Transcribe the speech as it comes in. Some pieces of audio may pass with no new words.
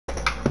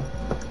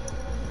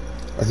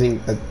I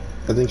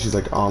think she's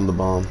like on the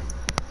bomb.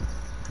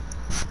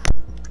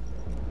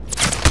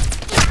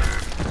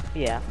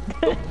 Yeah.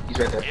 He's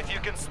right there. If you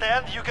can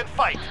stand, you can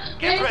fight.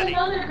 Get There's ready.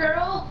 another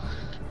girl.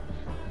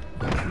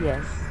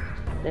 Yes.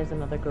 There's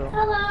another girl.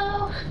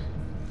 Hello.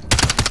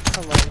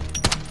 Hello.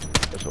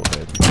 That's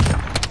okay.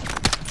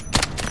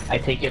 I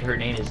take it her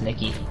name is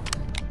Nikki.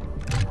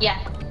 Yeah.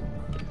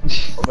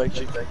 What makes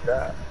you think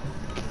that?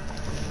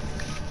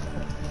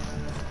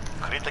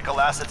 Critical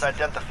assets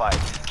identified.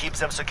 Keep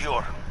them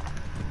secure.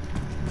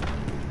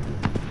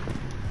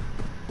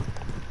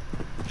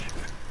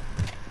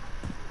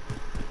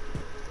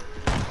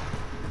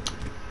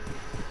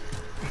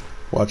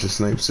 Watch a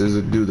snipes. There's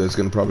a dude that's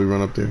gonna probably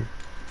run up there.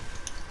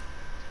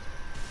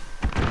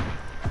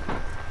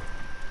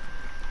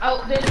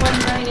 Oh, there's one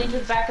running into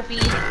the back of B.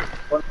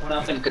 One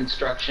up in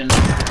construction.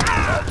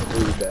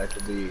 Back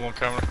to be One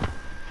coming.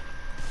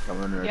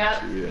 coming right Yep,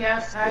 to you.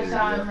 yep, I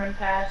saw him run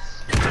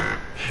past.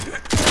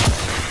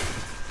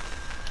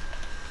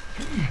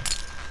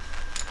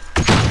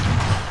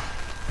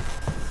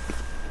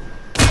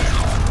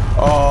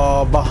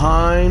 Oh,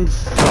 behind.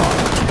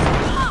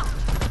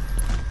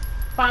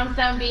 Bombs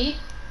down B.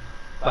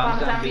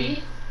 Bombs down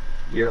B.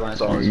 Your line's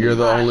Sorry. You're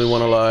the only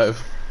one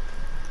alive.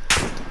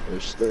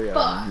 There's 3 of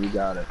Fuck. them. You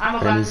got it. I'm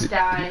And about he's- to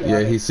die.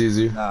 Yeah, he sees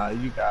you. Nah,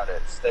 you got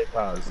it. Stay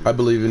positive. I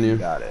believe in You you.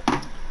 got it.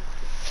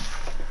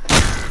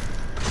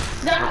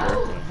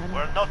 No!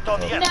 We're not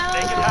done yet. No!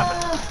 Make it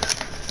happen.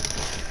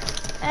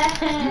 You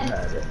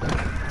had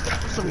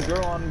it. Some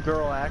girl on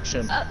girl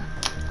action.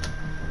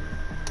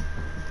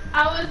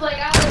 I was like,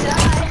 I would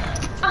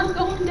die. I'm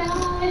going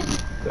down.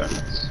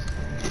 thermals.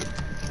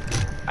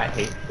 I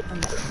hate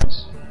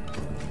thermals.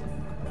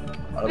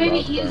 I Baby,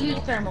 love you thermal. use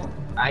thermal.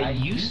 I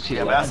used to. We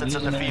have I don't assets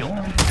use in the them field.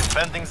 anymore.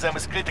 Defending them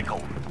is critical.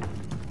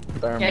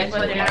 Thermal. Guess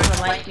what? They're not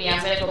gonna like me.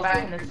 I'm gonna go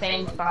back in the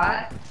same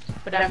spot,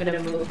 but I'm gonna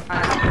move.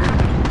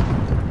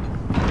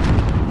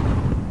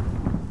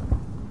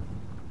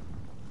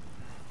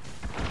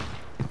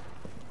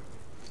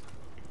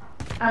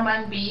 I'm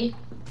on B.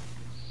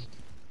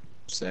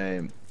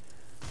 Same.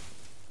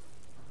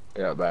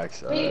 Yeah,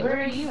 backside. Wait, where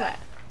are you at?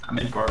 I'm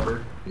in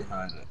Barber.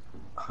 Behind it.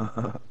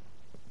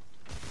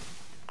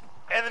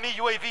 Enemy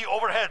UAV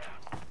overhead.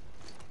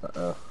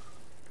 Uh-oh.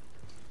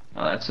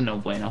 Oh, that's a no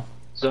bueno.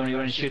 So, you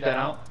want to shoot that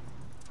out?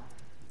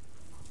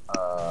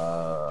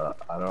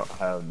 I don't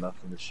have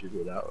nothing to shoot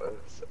it out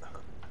with.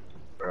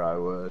 Or I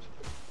would.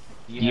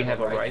 Do you have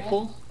a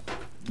rifle?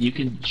 You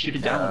can shoot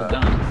it down with a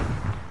gun.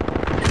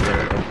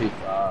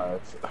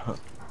 MP5.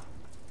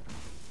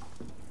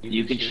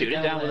 You can shoot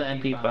it down with an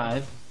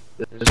MP5.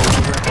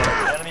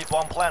 Enemy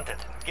bomb planted.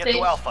 Get to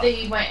Alpha.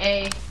 They went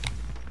A.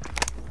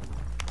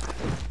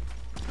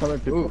 How many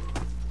people?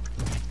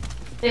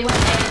 They went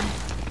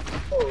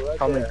A.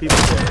 How many people?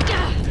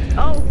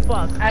 Oh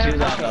fuck. I don't Two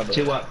know. up.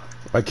 Two up.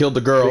 I killed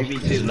the girl.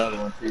 There's another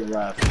one to your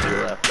left. To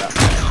your left.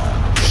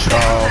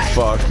 Oh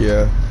fuck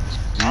yeah.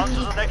 On to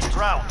the next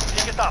round.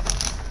 Pick it up.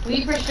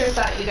 We for sure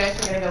thought you guys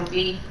were gonna go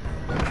B.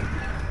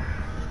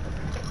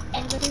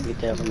 We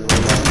definitely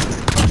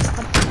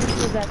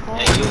that call?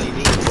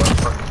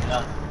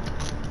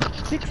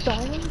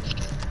 $6?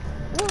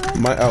 What?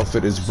 My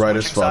outfit is bright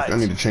as Switching fuck. I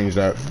sides. need to change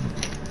that.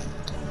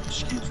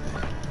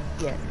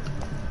 Yes.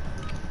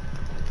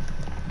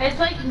 It's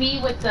like me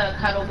with the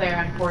cuddle bear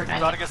on Fortnite.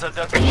 Targets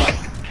identified.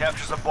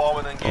 Capture the bomb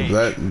and Oh,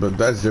 engage. but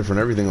that's different.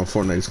 Everything on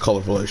Fortnite is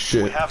colorful as We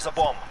shit. have the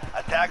bomb.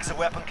 Attack the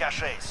weapon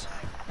caches.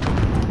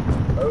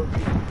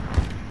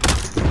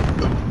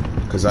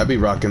 Cause I be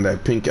rocking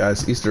that pink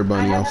ass Easter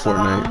bunny on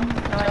Fortnite.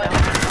 No, I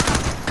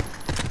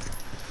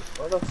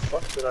Where the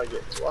fuck did I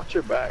get? Watch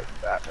your back,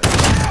 Batman.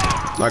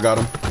 I got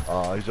him.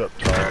 Oh, he's up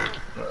top.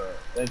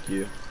 Thank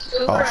you. don't.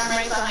 Super, I'm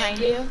right behind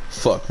you.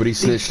 Fuck, but he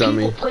snitched on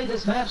me. People play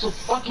this map so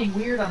fucking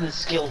weird on this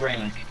skill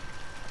rank.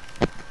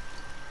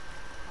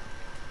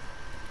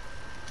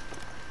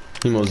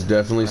 He most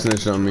definitely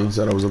snitched on me. He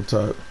said I was up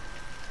top.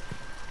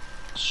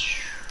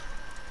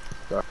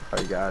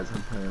 Sorry guys,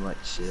 I'm playing like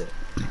shit.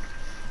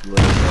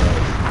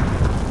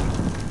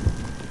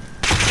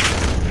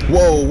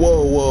 Whoa,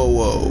 whoa, whoa,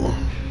 whoa.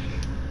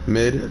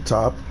 Mid,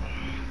 top.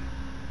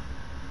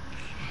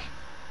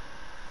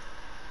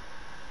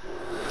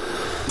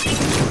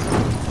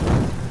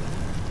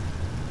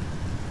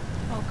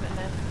 Oh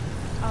goodness.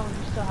 Oh,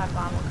 you still have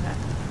bomb, okay.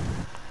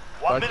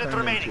 1 minute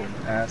remaining.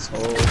 Asshole,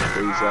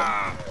 please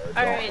up.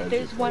 Alright,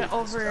 there's one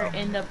over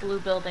in the blue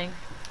building.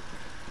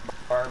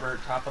 Barber,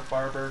 top of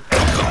Barber.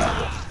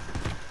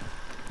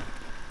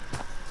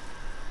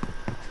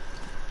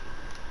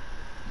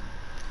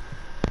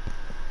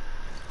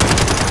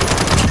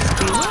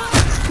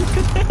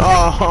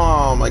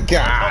 Oh my Not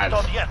god.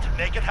 done yet.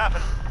 Make it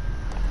happen.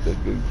 The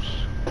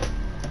goose.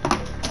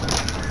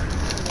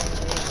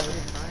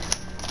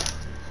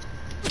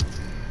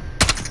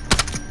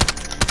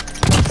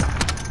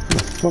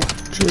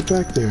 Fuck, you're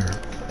back there.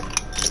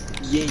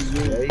 Yeah.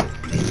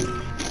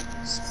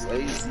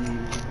 Lazy.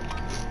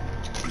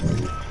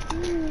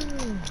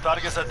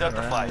 Targets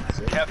identified.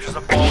 Capture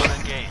the bomb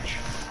and engage.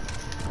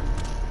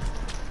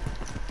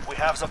 We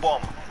have the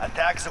bomb.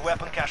 Attack the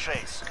weapon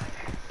caches.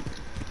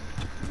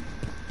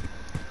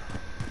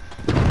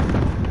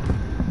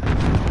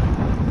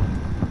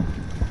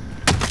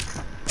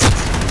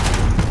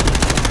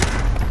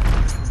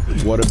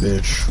 What a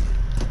bitch.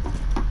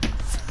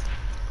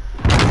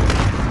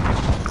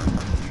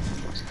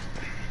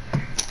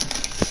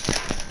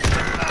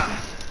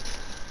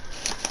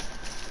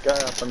 Guy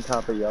up on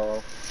top of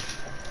yellow.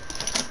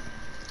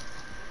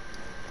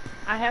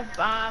 I have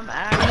bomb.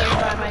 I'm here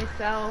by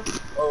myself.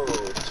 Oh,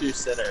 2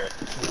 center.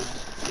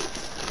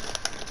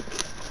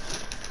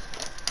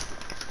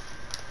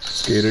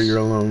 Skater, you're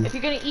alone. If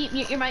you're gonna eat,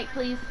 mute your mic,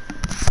 please.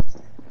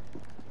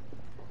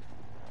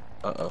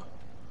 Uh-oh.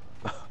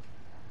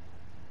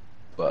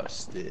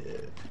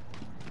 Busted.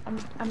 I'm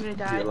gonna To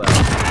die. your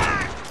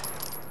left.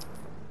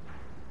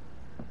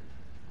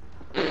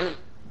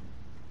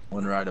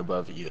 One right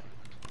above you.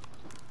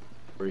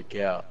 Freak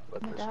out.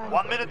 But there's die.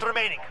 1 minute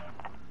remaining.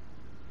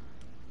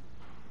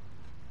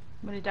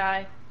 I'm gonna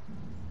die.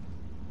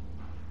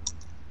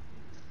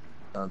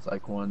 Sounds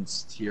like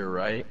one's to your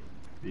right.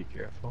 Be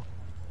careful.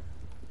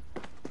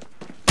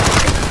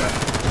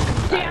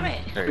 Damn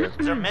it! There you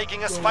go. They're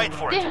making us fight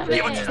for it. Damn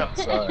Give it to it!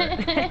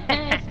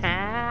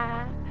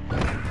 them.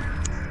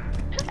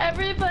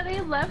 Everybody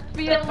left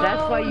me alone.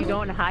 That's why you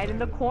don't hide in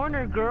the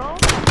corner, girl.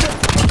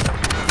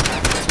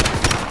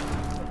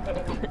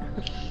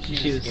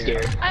 She was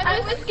scared. I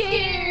was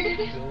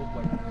scared.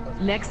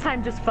 Next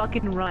time, just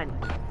fucking run.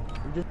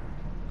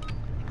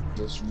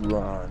 Just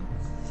run.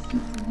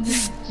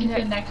 Next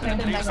time,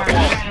 Use the run. bomb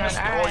to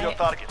destroy your Alright.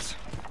 targets.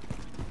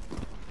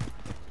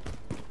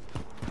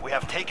 We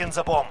have taken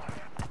the bomb.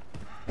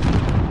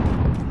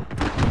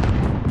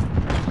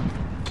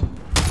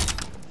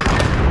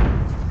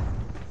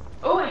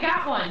 Oh, I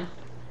got one.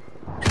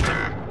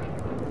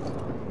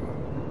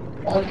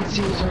 All I could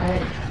see was her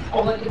head.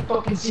 All I could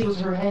fucking see was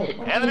her head.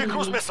 Enemy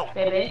cruise missile.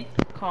 Baby,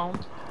 calm.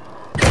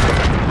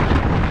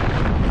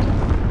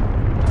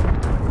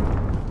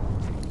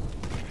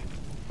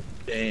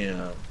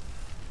 Damn.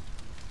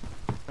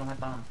 Don't have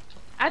bomb.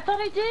 I thought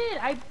I did.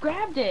 I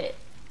grabbed it.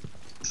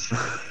 For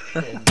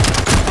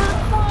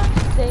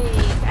fuck's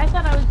sake. I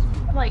thought I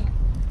was like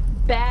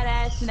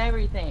badass and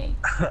everything.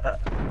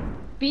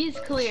 B's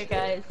clear,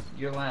 guys.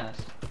 You're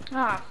last.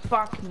 Ah,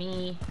 fuck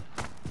me.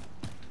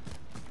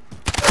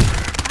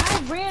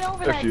 I ran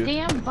over that you.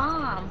 damn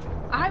bomb.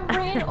 I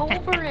ran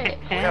over it.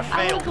 We have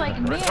I failed. was like,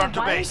 man, Return to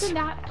why base. is it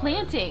not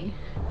planting?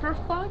 For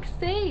fuck's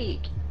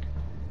sake.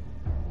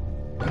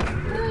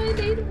 I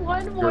need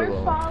one more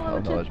welcome. follow Oh,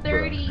 no, to it's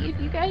 30. If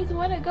you guys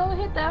want to go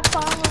hit that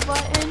follow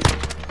button.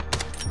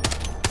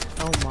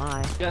 Oh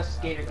my. Just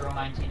Skater Girl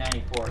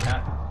 1994.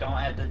 Don't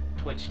add the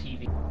Twitch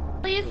TV.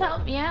 Please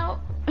help me out.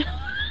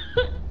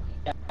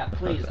 Yeah,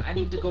 please. I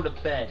need to go to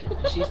bed.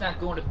 She's not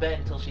going to bed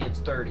until she hits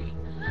 30.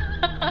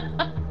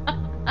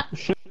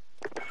 She's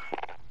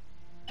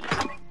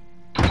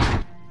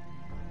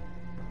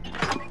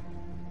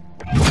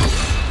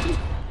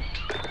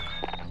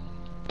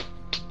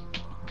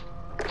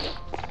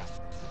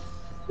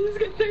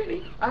got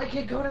 30. I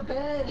can go to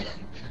bed.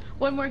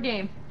 One more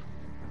game.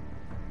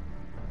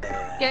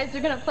 Guys,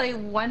 we're gonna play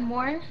one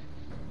more.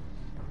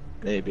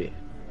 Maybe.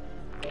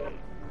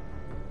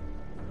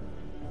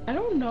 I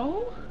don't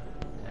know.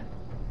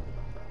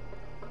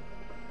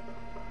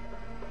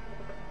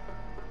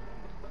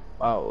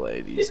 My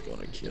lady's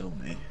gonna kill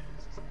me.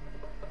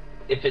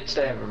 If it's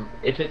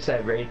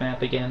that raid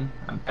map again,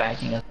 I'm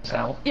backing us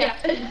out. Yeah.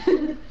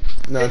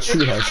 No, it's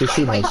shoot house. It's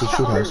shoot house. It's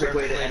shoot house.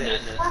 Way to end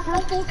it.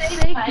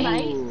 Big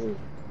night. Ooh,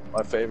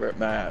 my favorite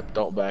map.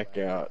 Don't back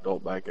out.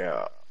 Don't back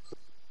out.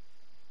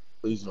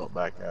 Please don't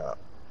back out.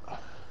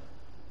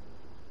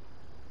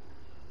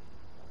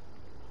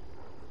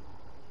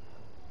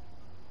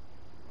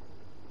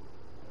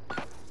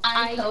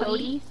 I,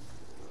 Cody.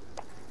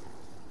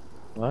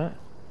 What?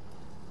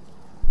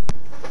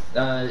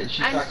 She's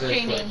I'm talking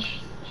streaming. to Twitch.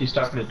 She's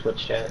talking to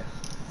Twitch chat.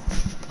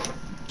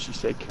 She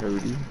said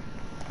Cody.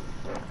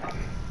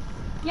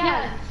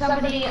 Yeah,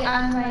 somebody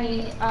on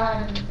my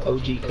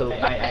OG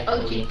Cody. I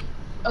Cody.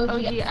 OG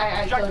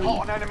I Jackpot Cody.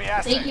 on enemy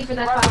assets. Thank you for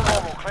that Grab the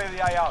follow. bomb or clear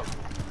the AO.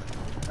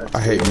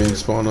 I hate being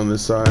spawned on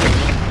this side.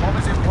 Bomb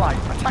is in play.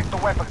 Attack the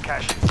weapon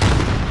cache.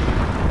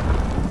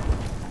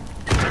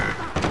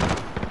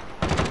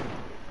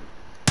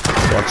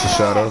 Watch the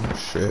shadow.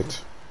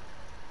 Shit.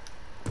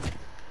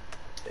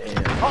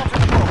 Damn.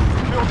 Planting the bomb.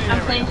 Secure the I'm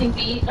area. planting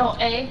B. Oh,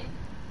 A.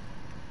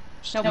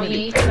 No, No, B.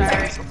 B.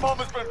 Sorry. The bomb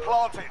has been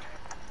planted.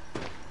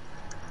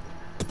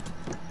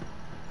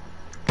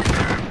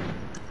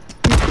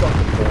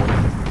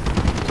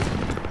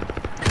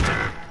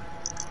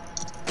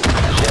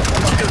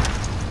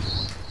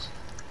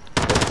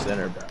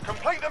 Center back.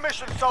 Complete the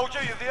mission, soldier.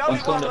 You're the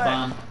only One's going one to left.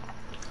 bomb.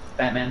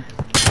 Batman.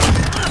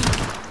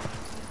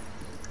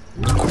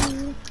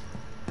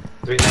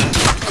 3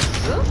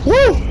 minutes.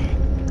 Woo!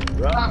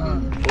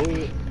 Run!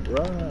 Fool,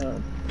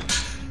 run!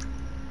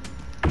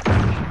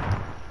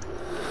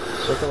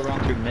 Circle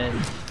around through mid.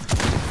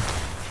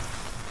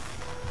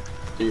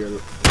 To your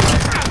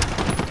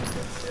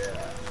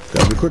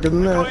Gotta be quicker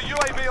than Got a that.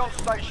 UAV on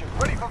station,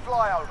 ready for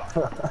flyover.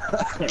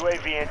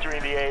 UAV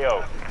entering the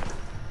AO.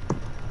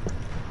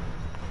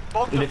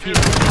 Bomb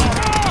defused.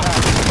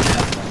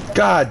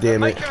 God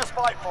damn it. Making us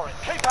fight for it.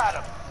 Keep at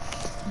 'em.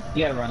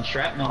 You gotta run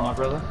shrapnel, my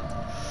brother.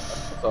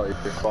 That's all your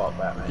fault,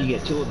 Batman. You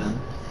get 2 of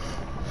them.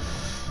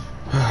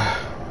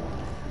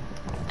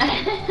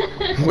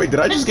 Wait, did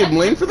I just get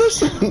blamed for this?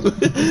 Target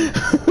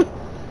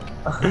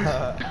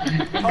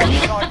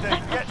ID.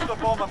 Get to the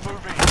bomb and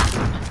move in.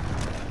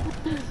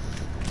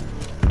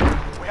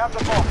 We have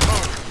the bomb.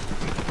 Move.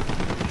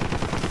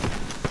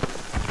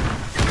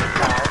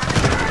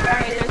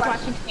 Alright, there's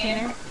watching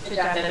scanner. Good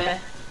job, Bebe.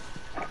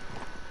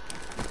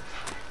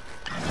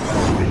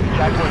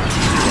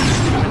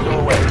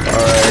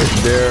 Alright,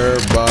 there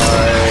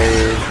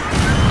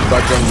by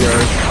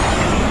junkyard.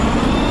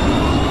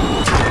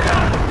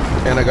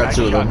 And I got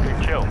 2 of them.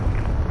 Kill.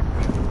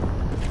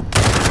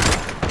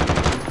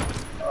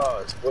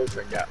 Oh, his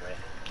boyfriend got me.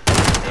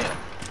 Yeah.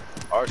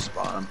 Our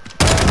spawn.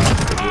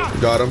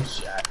 Got him.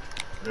 Shack.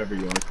 Whatever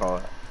you want to call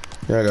it.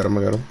 Yeah, I got him.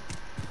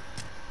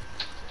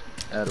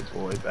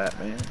 Attaboy,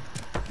 Batman.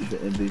 The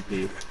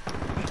MVP.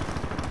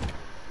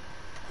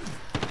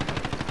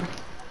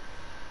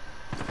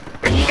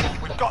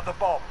 We've got the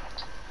bomb.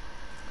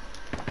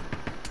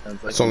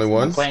 Sounds like It's only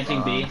one.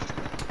 Planting B.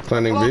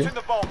 Planning B. Planting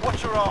the bomb.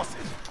 Watch your asses.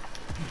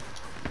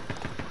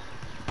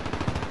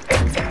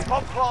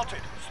 Bomb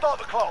planted. Start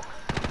the clock.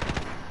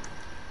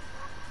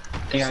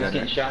 You guys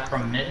getting shot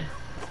from mid?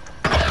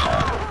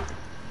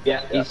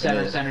 Yeah, he's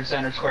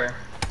center square.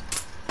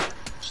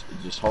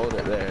 Just hold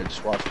it there.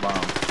 Just watch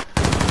bomb.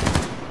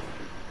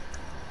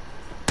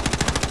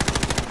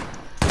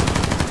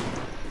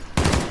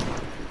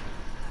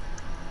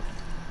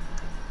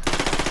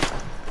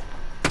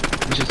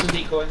 Just a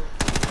decoy.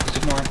 Just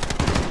ignore him.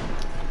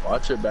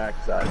 Watch your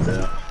backside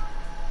though.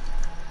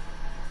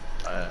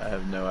 I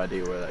have no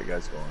idea where that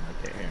guy's going. I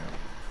can't hear him.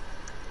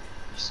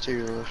 He's to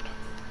your left.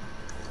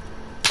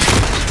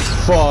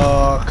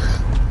 Fuck.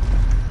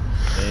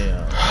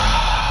 Damn.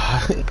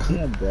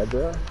 Damn,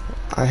 Deborah.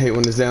 I hate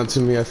when it's down to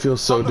me. I feel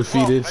so On the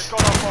defeated.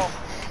 clock. They've got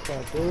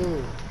our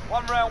bomb.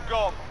 One round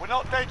gone. We're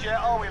not dead yet,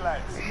 are we,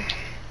 lads? You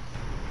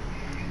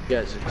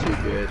guys are too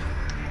good.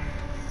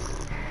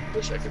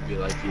 Wish I could be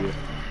like you.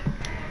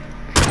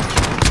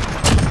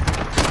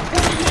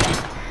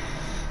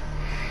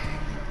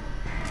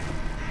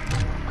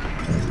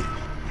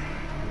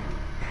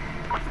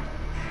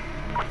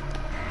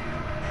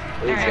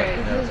 Please let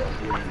me know if I'm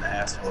being an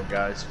asshole,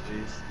 guys,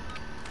 please.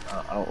 I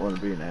don't want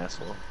to be an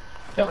asshole.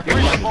 Don't Bring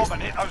the bomb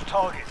and hit those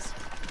targets.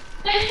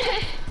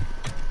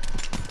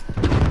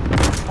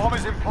 Bomb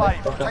is in play.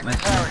 Protect the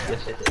carrier.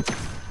 Yes, it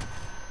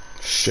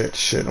did.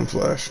 Shit, I'm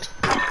flashed.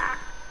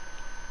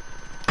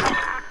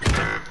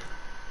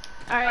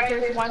 Alright,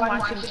 there's one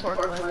watching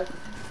forklift.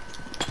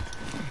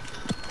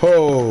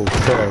 Oh,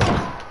 fuck.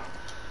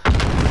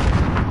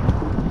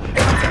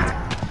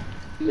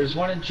 There's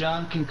one in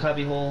junk and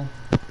cubbyhole.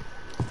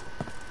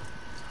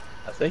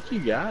 I think you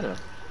got him.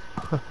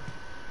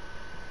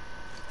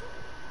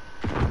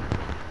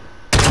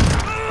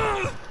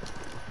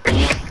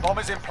 Bomb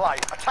is in play.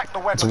 Attack the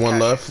weapon. It's one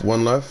cache.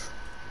 left.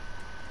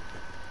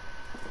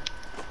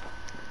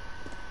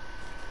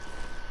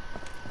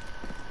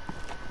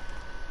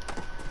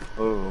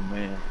 Oh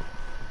man.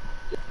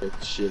 Get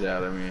the shit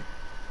out of me.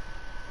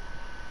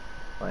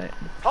 Plant.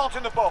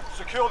 Planting the bomb.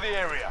 Secure the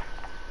area.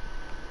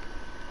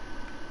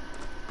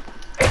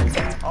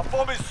 Our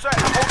bomb is set.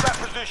 Hold that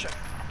position.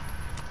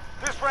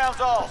 This round's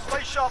ours.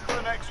 Stay sharp for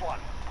the next one.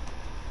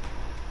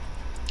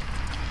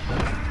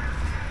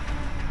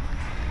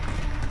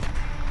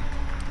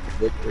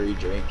 Victory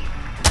drink.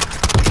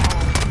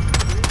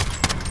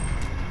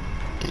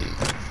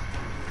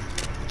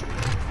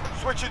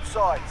 Switching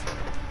sides.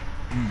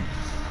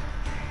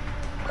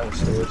 That was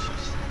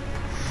delicious.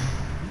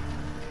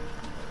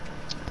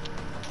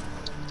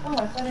 Oh,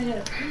 I thought I had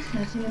a piece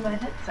missing in my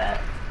headset.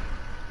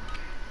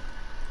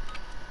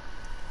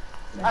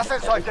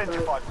 Assets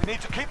identified. We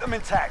need to keep them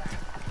intact.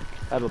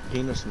 I have a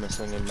penis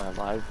missing in my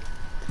live.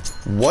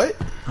 What?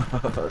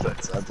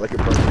 That sounds like a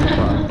perfect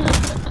spot.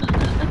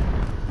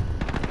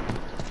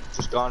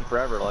 Just gone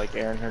forever, like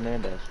Aaron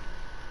Hernandez.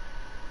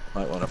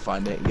 Might want to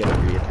find it and get it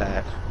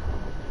reattached.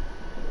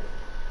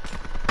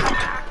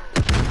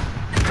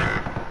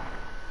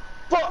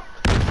 Fuck!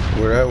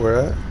 Where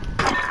at?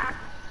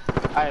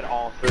 I had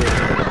all 3 of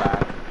them in the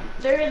back.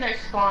 They're in their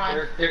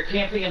spawn. They're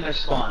camping in their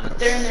spawn.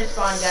 They're in their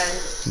spawn,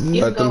 guys.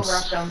 You Let can go them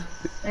rush them.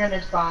 They're in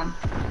their spawn.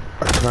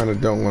 I kinda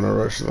don't wanna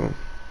rush them.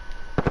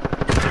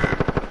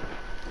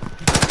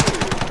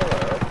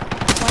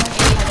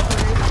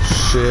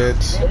 Shit.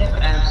 They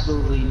have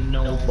absolutely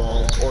no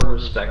balls or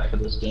respect for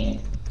this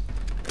game.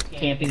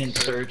 Camping and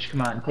search,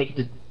 come on, take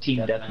the team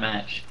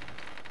deathmatch.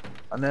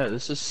 I know,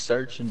 this is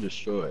search and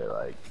destroy.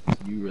 Like,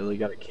 you really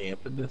gotta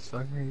camp in this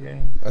fucking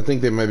game? I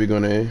think they might be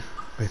going A.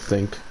 I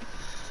think.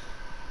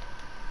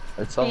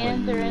 It's only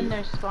And they're in you,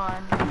 their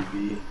spawn.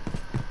 BB.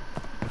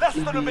 Less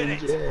than a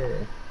minute.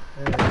 Is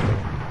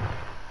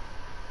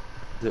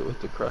it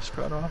with the crust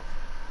cut off?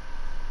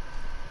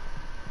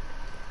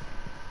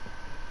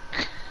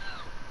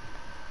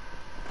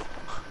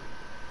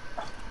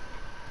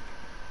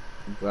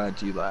 I'm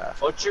glad you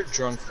laughed. What's your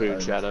drunk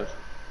food, Shadow?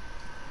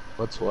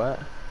 What's what?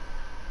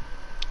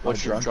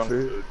 What's your drunk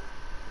food?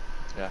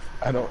 Yeah.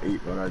 I don't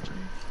eat what I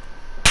drink.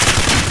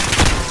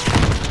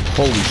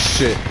 Holy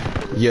shit.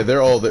 Yeah,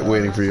 they're all there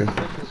waiting for you.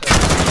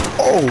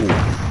 Oh!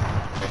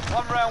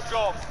 One round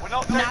gone. We're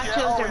not dead yet,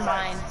 Nachos are are we,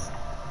 mine. lads?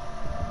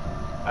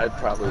 I'd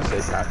probably say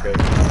taco.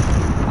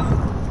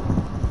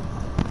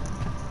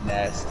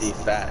 Nasty,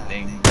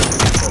 fattening.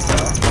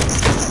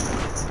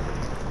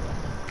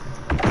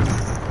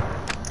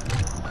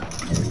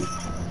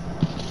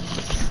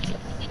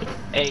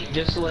 Hey,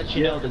 just to let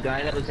you know, the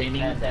guy that was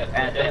aiming at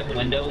that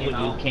window when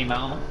you came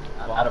out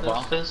of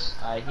office,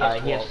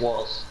 he has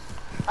walls.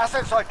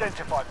 Assets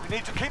identified. We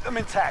need to keep them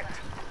intact.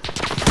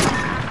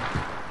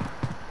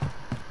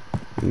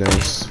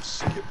 Nice.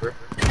 Skipper.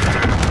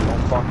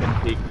 Don't fucking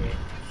peek me.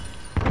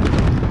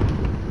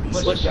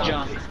 What's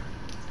junk?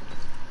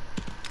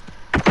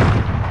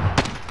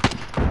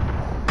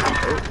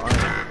 Oh,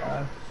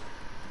 alright.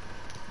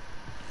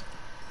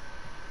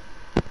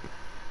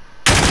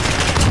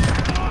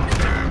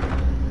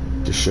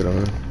 Get shit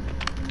on.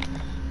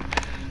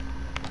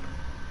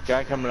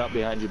 Guy coming up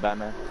behind you,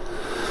 Batman.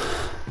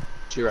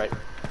 To your right.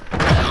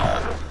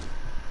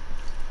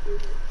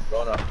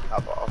 Going up, top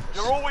of office.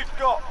 You're all we've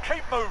got.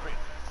 Keep moving.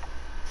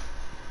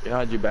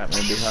 Behind you,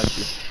 Batman, behind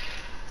you.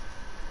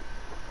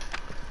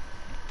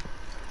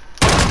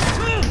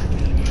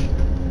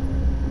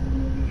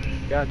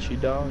 Got you,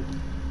 dog.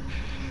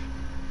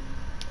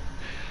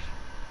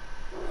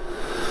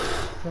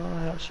 Call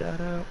out, shout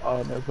out.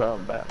 Oh, no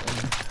problem,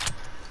 Batman.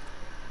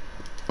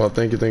 Oh,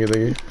 thank you, thank you,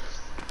 thank you.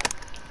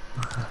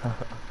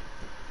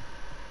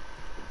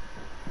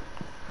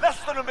 Less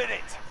than a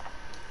minute.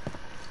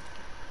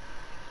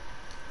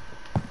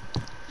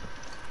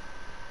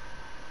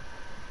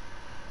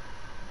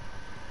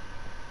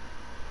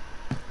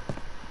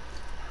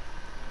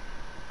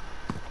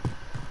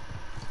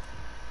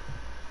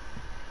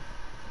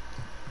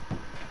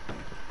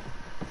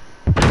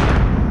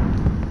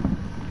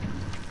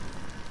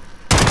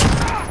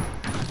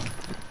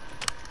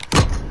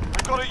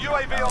 We've got a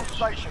UAV on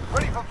station,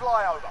 ready for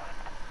flyover.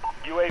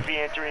 UAV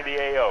entering the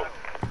AO.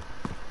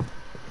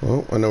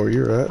 Oh, I know where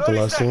you're at, the 30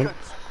 last seconds. one.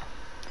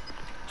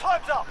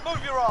 Time's up.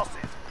 Move your asses.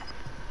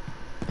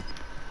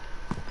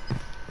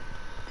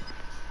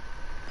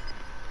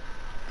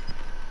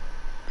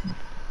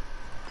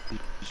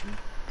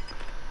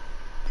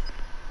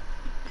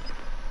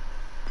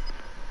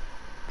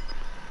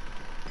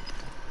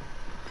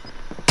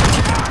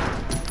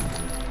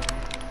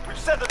 We've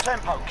set the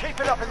tempo. Keep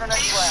it up in the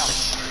next round.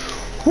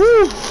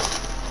 Woo!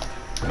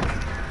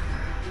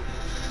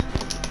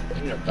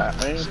 You're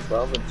Batman,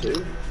 12 and 2.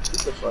 Get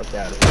the fuck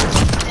out of here.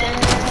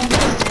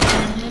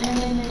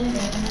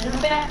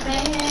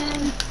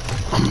 Batman.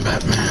 I'm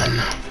Batman.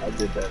 I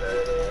did that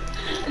earlier.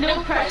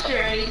 No pressure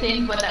or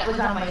anything, but that was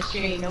on my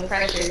stream. No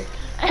pressure.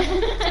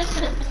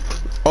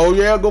 Oh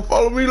yeah, go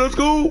follow me, let's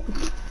go!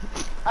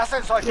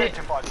 Assets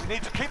identified. We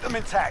need to keep them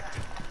intact.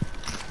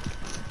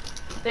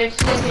 They're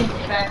slipping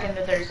back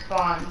into their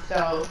spawn,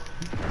 so.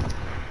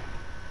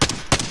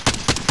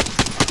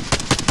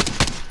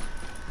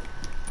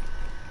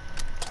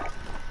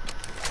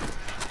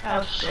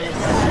 Oh shit.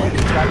 Oh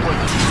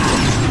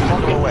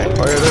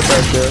yeah, they're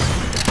back there.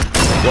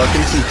 Well, I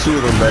can see two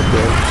of them back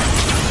there.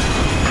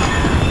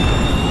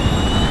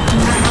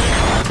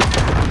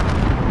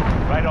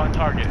 Right on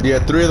target. Yeah,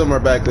 three of them are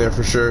back there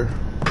for sure.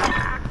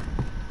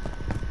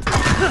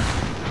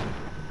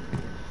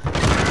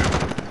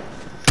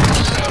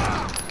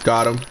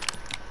 Got him.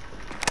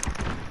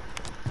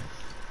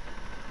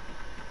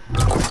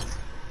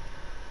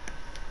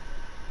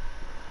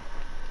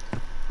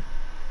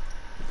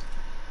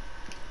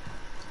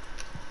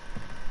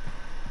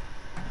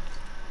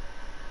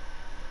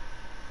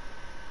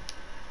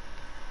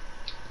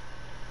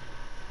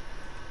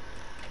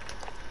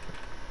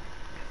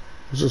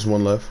 There's just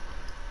one left.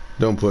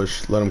 Don't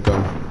push. Let him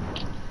come.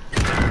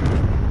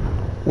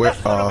 Where?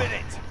 Less than a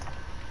minute.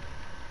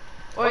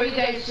 Or you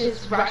guys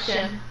just rush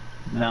him,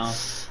 No.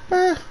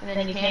 and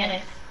then you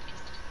panic.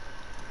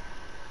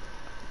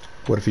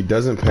 What if he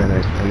doesn't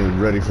panic and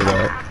we're ready for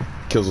that?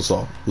 Kills us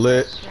all.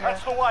 Lit.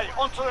 That's the way.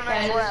 On to the That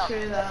next is round.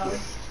 true though.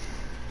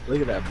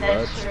 Look at that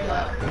blood. That's true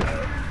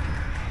though.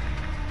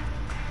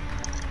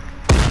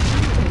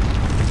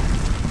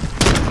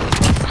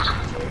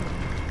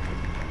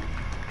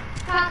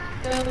 Ha!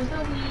 Goes the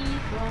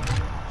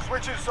weasel.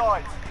 Switching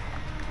sides.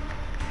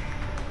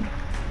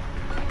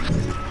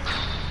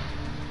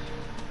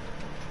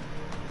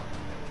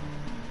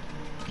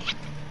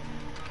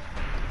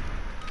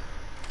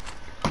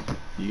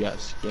 You got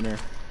Skinner.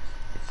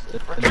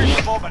 Retrieve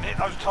the bomb and hit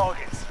those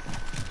targets.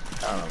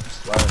 I'm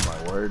slurring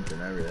my words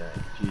and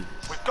everything. Jesus.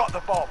 We've got the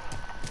bomb.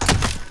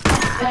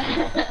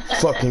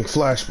 Fucking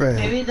flashbang.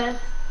 Maybe that's.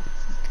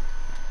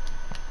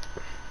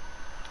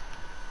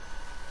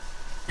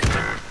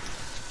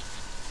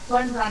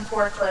 One's on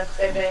forklift,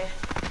 baby.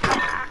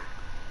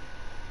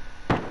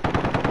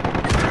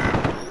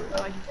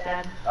 Oh, he's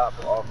dead. Stop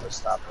the office,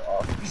 stop the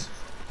office.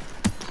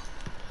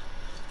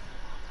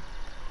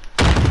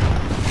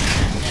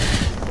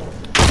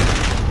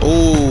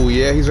 Oh,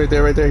 yeah, he's right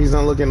there, right there. He's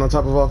not looking on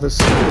top of office.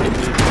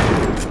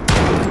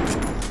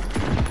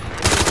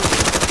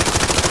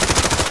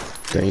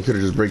 Dang, he could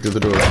have just break through the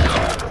door.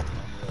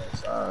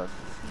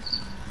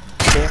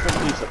 Camping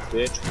piece of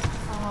bitch.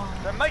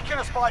 They're making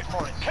us fight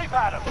for it. Keep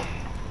at them.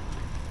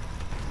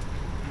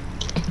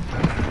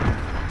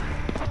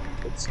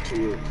 It's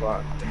 2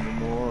 o'clock in the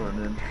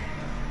morning.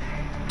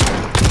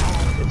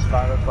 It's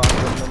 5 o'clock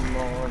in the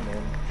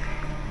morning.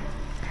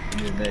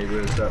 And your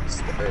neighbor's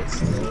upstairs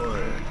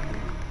snoring.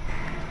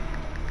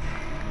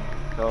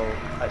 So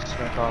I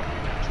snuck off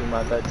to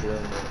my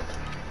bedroom.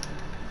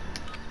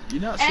 You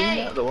not seen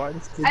that? The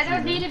whitest kids I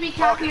don't need to be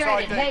Target's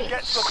copyrighted. ID. Hey,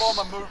 Get to the bomb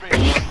and move in.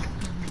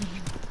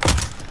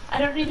 I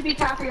don't need to be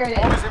copyrighted.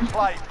 Bomb is in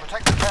play.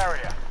 Protect the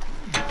carrier.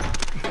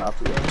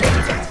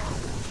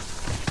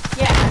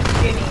 Yeah, I'm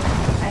streaming.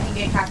 I can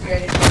get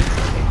copyrighted.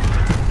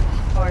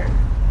 Or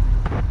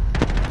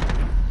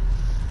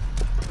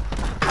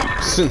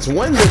Since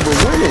when did we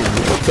winning?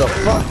 What the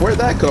fuck? Where'd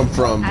that come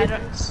from? I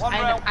don't. One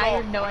round I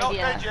have gone. no We're not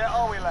idea. dead yet,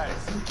 are we,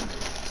 lads?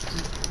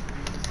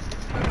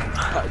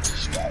 I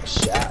just got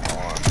shot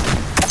on.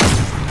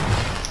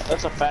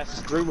 That's the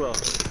fastest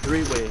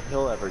three-way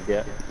he'll ever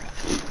get.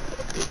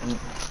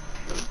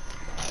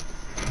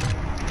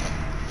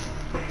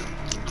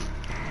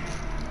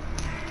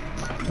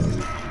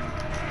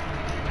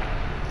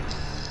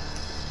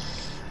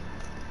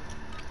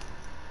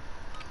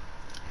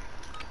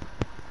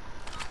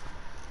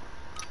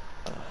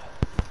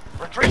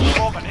 Retreat the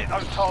bomb and hit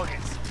those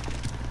targets.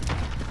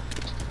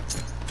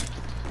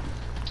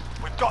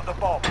 We've got the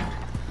bomb.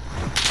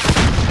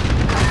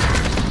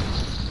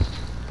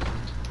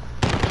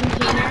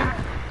 Container.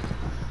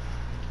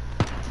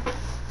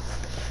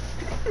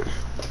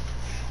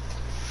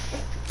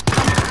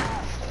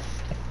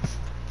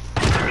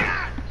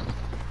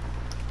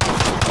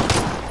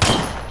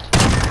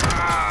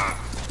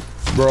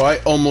 Bro, I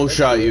almost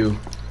shot you.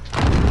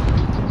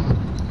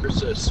 You're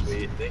so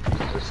sweet. Thank you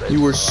for saving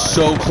You were my life.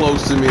 so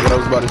close to me that I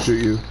was about to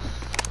shoot you.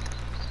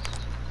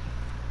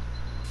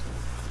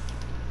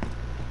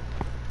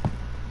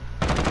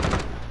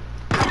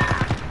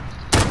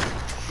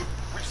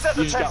 We've set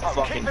the You just got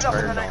tempo. fucking Keep it up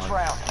in the turned next on.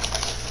 round.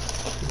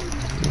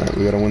 Alright,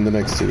 we gotta win the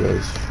next 2,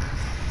 guys.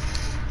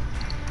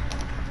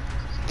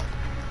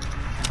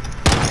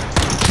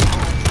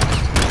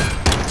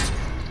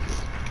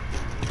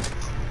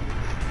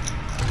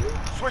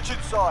 Switching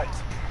sides.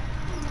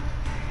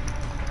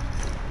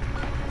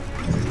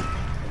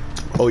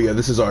 Oh yeah,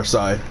 this is our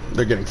side.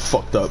 They're getting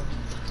fucked up.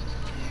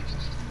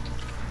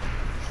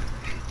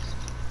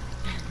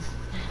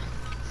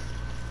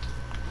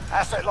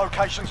 Asset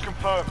locations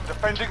confirmed.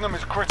 Defending them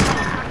is critical.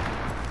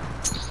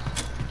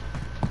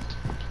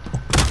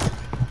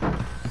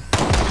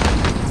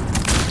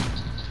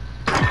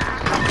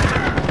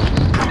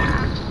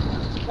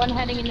 One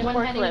heading in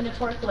the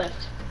forklift.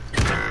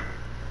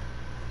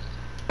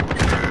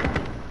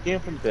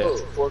 Camping bitch.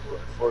 Oh,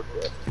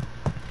 forklift.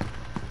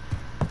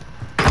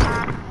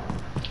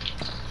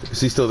 Is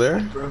he still there?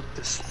 Broke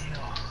the seal.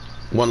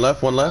 One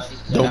left, one left.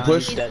 Don't No,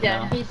 push. he's He's dead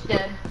now. dead. He's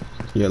dead.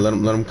 Yeah, let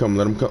him come.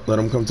 Let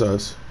him come to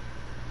us.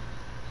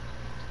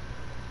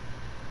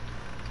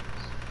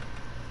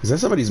 Is that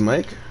somebody's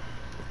mic?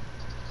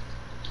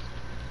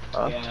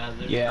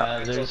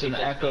 Yeah, there's an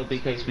echo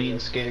because me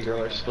and Skater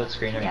Girl are split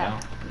screen right now.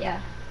 Yeah.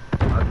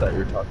 I thought you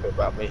were talking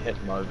about me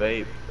hitting my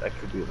vape. That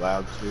could be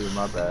loud too.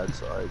 My bad.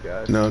 Sorry,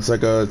 guys. No, it's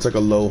like a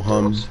low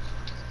hum.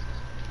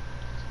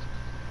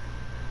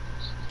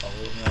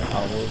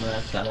 Oh, well,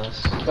 that's not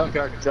us.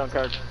 Junkyard.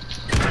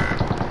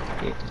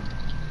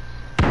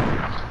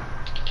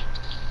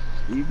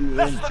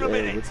 Less than a EBNJ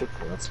minute. with the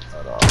clips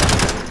cut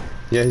off.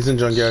 Yeah, he's in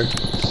junkyard.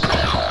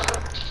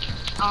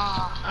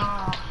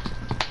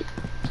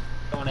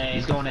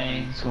 He's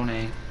going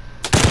A.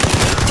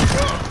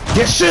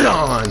 Get shit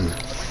on!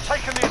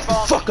 Taking the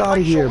advantage. Fuck out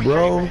of Make sure here, we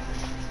bro. keep it.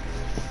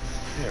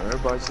 Yeah,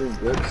 everybody's doing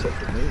good except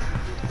for me.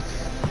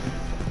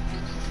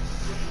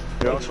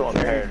 You're also on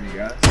there. You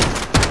guys.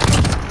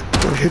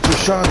 Bro, hit your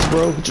shots,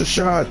 bro. Hit your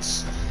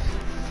shots.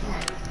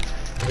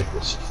 Take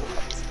this shit.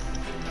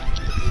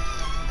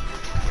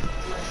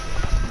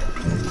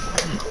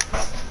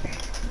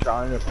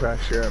 Trying to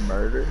pressure a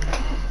murder.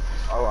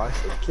 Oh, I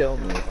should kill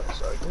me.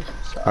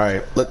 All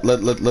right, let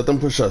them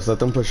push us. Let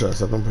them push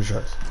us.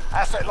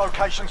 Asset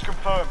locations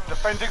confirmed.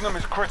 Defending them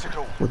is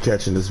critical. We're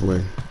catching this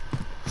win.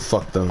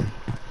 Fuck them.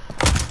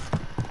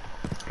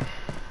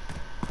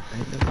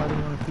 Ain't nobody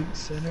want to peek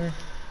center.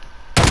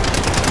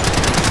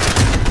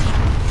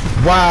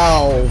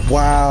 Wow.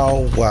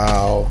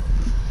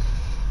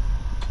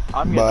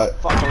 I'm getting the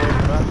fuck away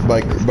from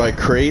that. By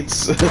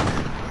crates.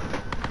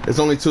 There's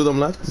only 2 of them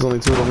left.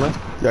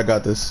 Yeah, I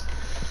got this.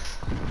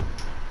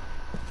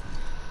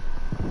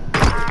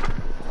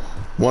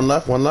 One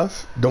left.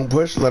 Don't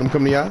push. Let him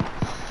come to you.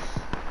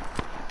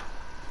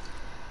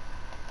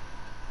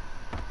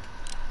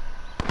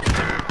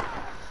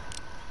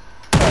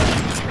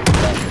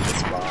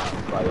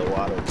 By the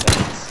water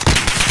tanks.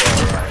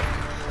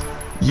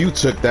 You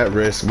took that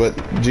risk, but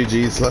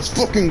GG's. Let's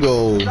fucking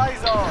go. Days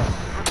on.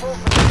 Report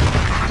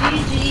for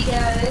GG,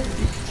 guys.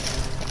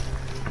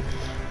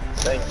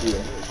 Thank you.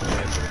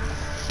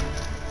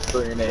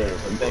 For your name.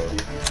 Thank you.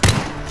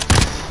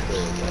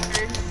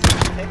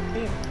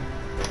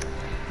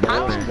 I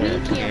was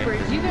with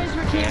campers. You guys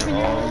were camping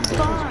your whole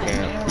spawn.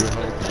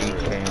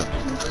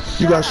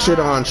 You got shit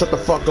on. Shut the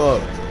fuck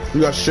up. You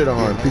got shit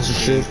on, piece of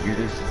shit. You're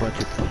just a bunch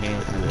of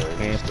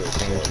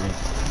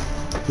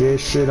campers. Get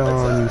shit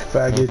on, you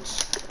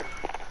faggots.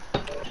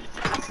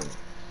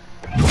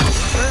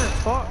 For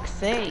fuck's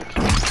sake.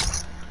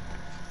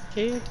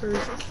 Campers.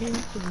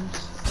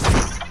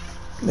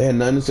 They had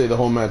nothing to say the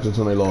whole match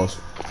until they lost.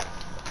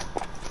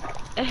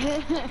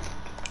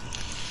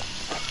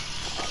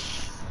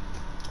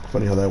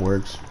 Funny how that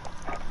works.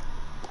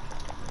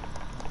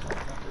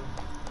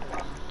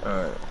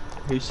 Alright.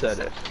 Who said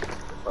it?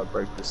 If I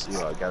break the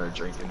seal, I gotta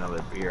drink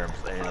another beer and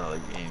play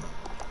another game.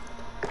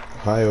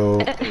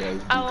 Hi-oh.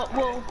 Oh,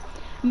 well,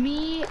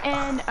 me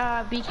and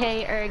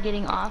BK are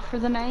getting off for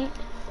the night.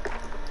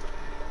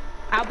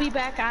 I'll be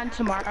back on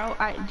tomorrow.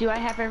 Do I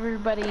have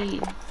everybody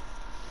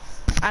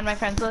on my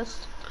friends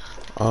list?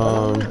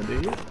 I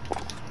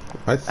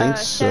think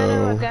so.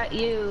 Shadow, I've got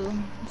you.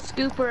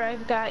 Scooper,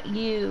 I've got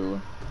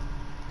you.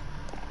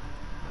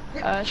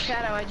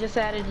 Shadow, I just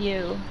added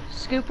you.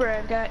 Scooper,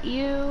 I've got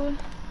you.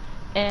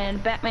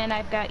 And Batman,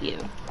 I've got you.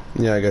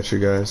 Yeah, I got you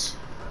guys.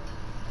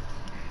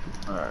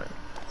 Alright.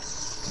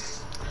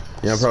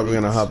 Yeah, I'm probably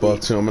gonna hop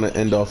off too. I'm gonna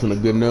end off on a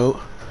good note.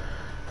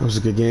 That was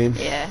a good game.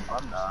 Yeah.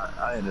 I'm not.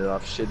 I ended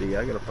off shitty.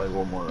 I gotta play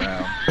one more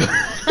round.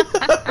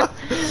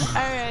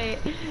 Alright.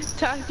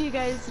 Talk to you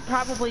guys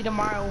probably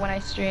tomorrow when I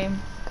stream.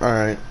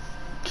 Alright.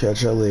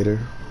 Catch y'all later.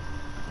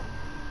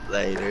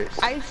 Later.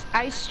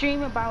 I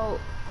stream about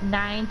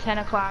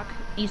 9-10 o'clock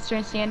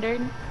Eastern Standard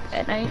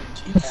at night.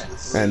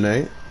 Jesus. At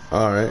night?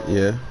 Alright,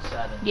 yeah.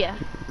 Yeah.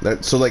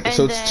 That so like And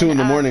so it's then, 2 in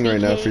the morning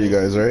right now BK for you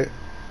guys, right?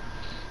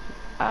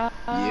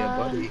 Yeah,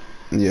 buddy.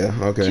 Yeah,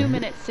 okay. 2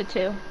 minutes to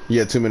 2.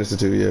 Yeah, 2 minutes to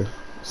 2, yeah.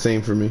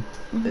 Same for me.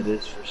 It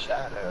is for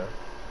Shadow.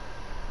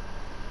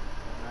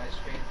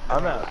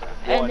 I'm at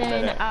And 1 then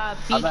minute.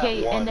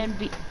 BK I'm at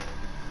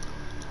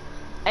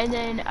and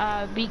then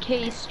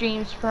BK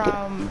streams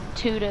from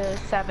 2 to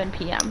 7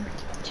 p.m.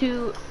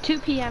 2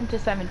 p.m. to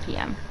 7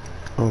 p.m.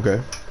 Okay.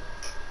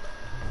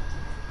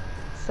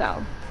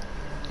 So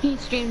he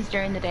streams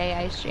during the day,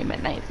 I stream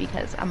at night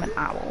because I'm an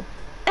owl.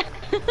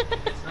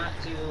 It's not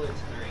 2,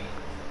 it's 3.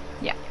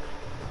 Yeah.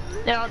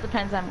 It all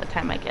depends on what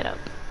time I get up.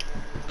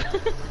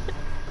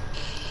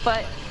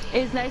 But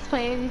it was nice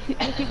playing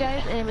with you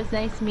guys, and it was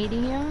nice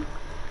meeting you. Me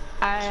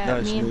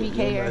and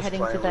BK are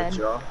heading to bed.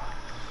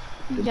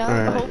 Yeah,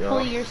 Alright,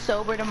 hopefully you're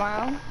sober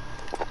tomorrow.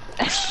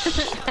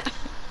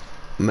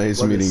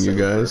 Nice meeting you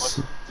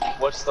guys.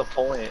 What's the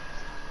point?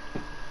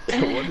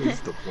 What is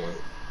the point?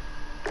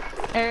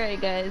 Alright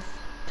guys,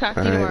 talk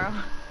to you Alright.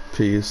 tomorrow.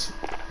 Peace.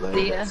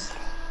 See ya.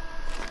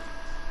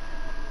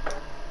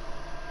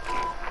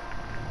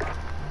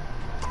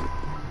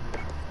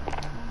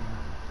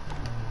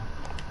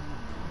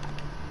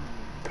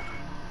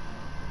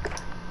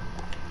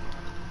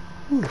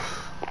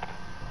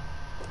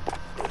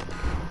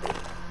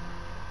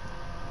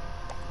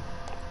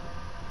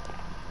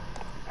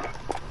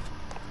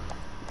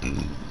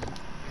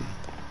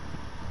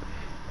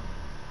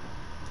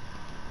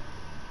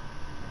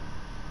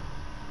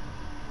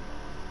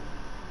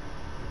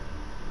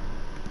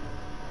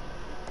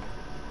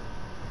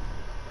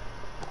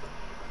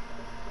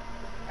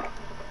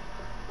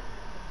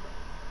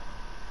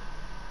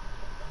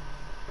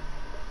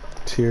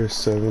 Tier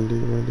 70,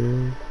 my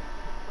dude.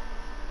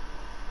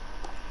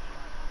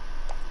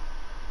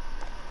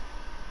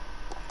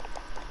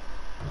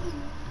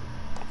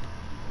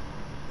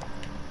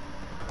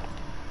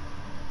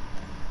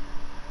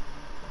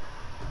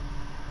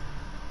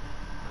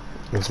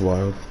 That's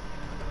wild.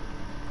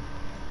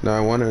 No,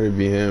 I wanted to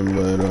be him,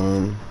 but